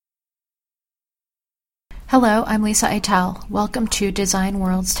Hello, I'm Lisa Eitel. Welcome to Design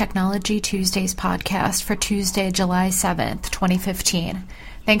World's Technology Tuesdays podcast for Tuesday, July 7th, 2015.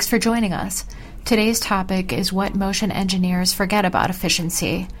 Thanks for joining us. Today's topic is what motion engineers forget about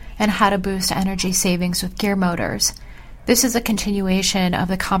efficiency and how to boost energy savings with gear motors. This is a continuation of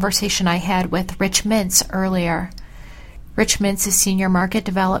the conversation I had with Rich Mintz earlier. Rich Mintz is Senior Market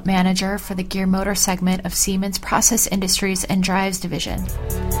Development Manager for the gear motor segment of Siemens Process Industries and Drives Division.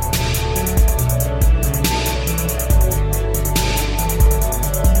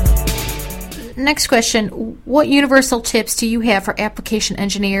 Next question, what universal tips do you have for application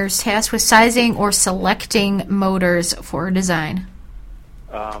engineers tasked with sizing or selecting motors for design?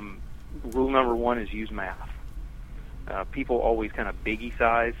 Rule number one is use math. People always kind of biggie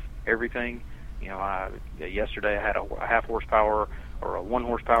size everything. You know, yesterday I had a half horsepower or a 1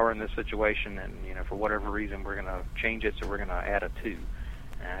 horsepower in this situation, and for whatever reason we're going to change it, so we're going to add a 2.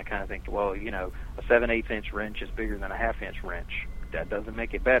 And I kind of think, well, a 7/8 inch wrench is bigger than a half-inch wrench. That doesn't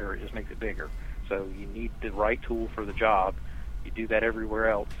make it better; it just makes it bigger. So you need the right tool for the job. You do that everywhere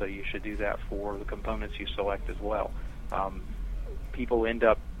else, so you should do that for the components you select as well. People end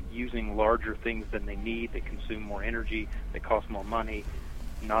up using larger things than they need. They consume more energy. They cost more money,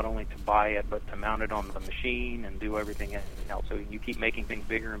 not only to buy it, but to mount it on the machine and do everything else. So you keep making things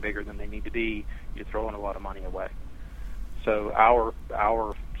bigger and bigger than they need to be, you're throwing a lot of money away. So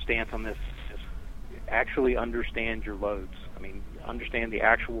our stance on this is actually understand your loads. Understand the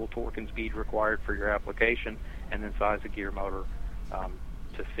actual torque and speed required for your application, and then size the gear motor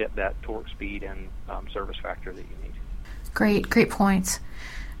to fit that torque, speed, and service factor that you need. Great points.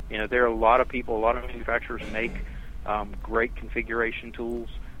 There are a lot of manufacturers make great configuration tools.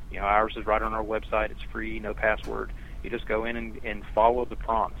 Ours is right on our website. It's free, no password. You just go in and follow the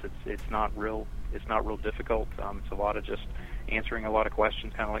prompts. It's not real difficult. It's a lot of just answering a lot of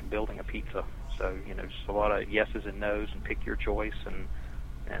questions, kind of like building a pizza. So, just a lot of yeses and nos, and pick your choice, and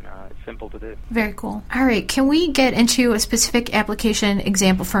it's simple to do. Very cool. All right, can we get into a specific application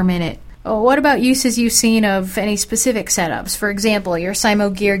example for a minute? What about uses you've seen of any specific setups? For example, your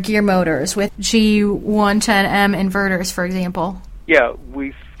Simogear gear motors with G110M inverters, for example. Yeah,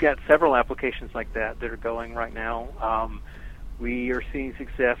 we've got several applications like that are going right now. We are seeing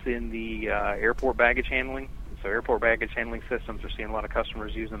success in the airport baggage handling. So airport baggage handling systems, we're seeing a lot of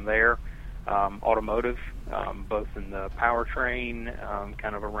customers use them there. Automotive, both in the powertrain,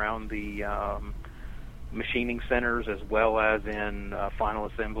 kind of around the machining centers, as well as in final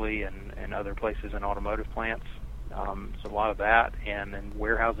assembly and other places in automotive plants. So a lot of that. And then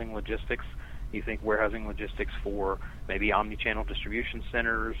warehousing logistics. You think warehousing logistics for maybe omni-channel distribution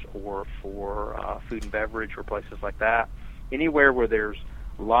centers, or for food and beverage, or places like that. Anywhere where there's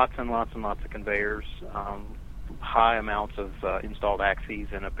lots and lots and lots of conveyors, high amounts of installed axes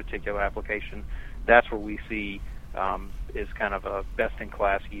in a particular application, that's where we see is kind of a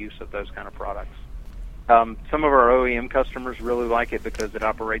best-in-class use of those kind of products. Some of our OEM customers really like it because it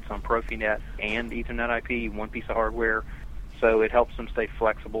operates on Profinet and Ethernet IP, one piece of hardware, so it helps them stay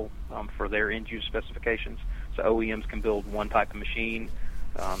flexible for their end-use specifications. So OEMs can build one type of machine,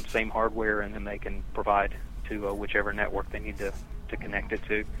 same hardware, and then they can provide to whichever network they need to connect it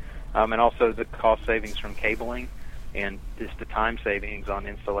to. And also the cost savings from cabling, and just the time savings on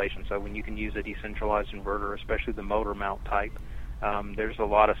installation. So when you can use a decentralized inverter, especially the motor mount type, there's a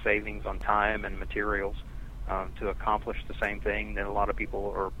lot of savings on time and materials to accomplish the same thing that a lot of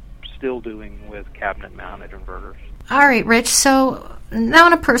people are still doing with cabinet-mounted inverters. All right, Rich. So now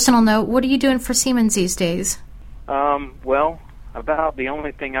on a personal note, what are you doing for Siemens these days? Well, about the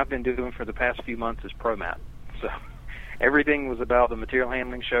only thing I've been doing for the past few months is ProMat. So everything was about the material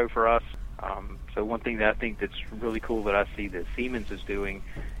handling show for us. So one thing that I think that's really cool that I see that Siemens is doing,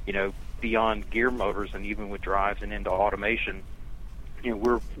 beyond gear motors and even with drives and into automation,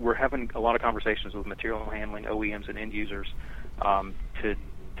 we're having a lot of conversations with material handling OEMs and end users to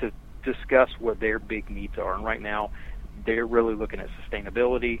discuss what their big needs are. And right now, they're really looking at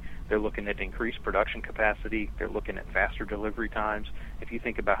sustainability. They're looking at increased production capacity. They're looking at faster delivery times. If you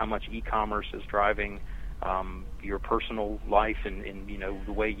think about how much e-commerce is driving your personal life and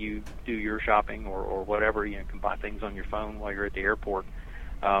the way you do your shopping or whatever, you can buy things on your phone while you're at the airport.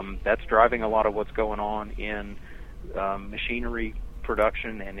 That's driving a lot of what's going on in machinery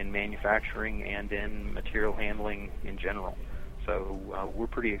production and in manufacturing and in material handling in general. So we're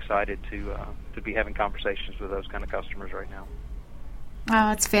pretty excited to be having conversations with those kind of customers right now.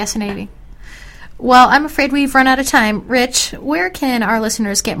 Oh, it's fascinating. Well, I'm afraid we've run out of time. Rich, where can our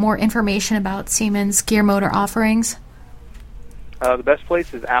listeners get more information about Siemens gear motor offerings? The best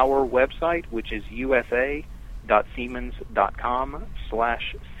place is our website, which is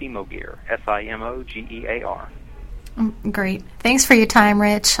www.siemens.com/Simogear, SIMOGEAR. Great. Thanks for your time,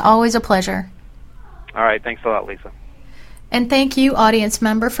 Rich. Always a pleasure. All right. Thanks a lot, Lisa. And thank you, audience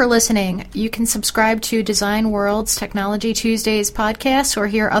member, for listening. You can subscribe to Design World's Technology Tuesdays podcast or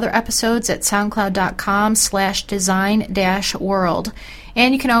hear other episodes at soundcloud.com/design-world.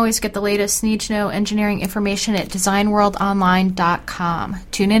 And you can always get the latest need-to-know engineering information at designworldonline.com.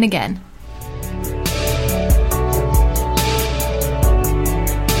 Tune in again.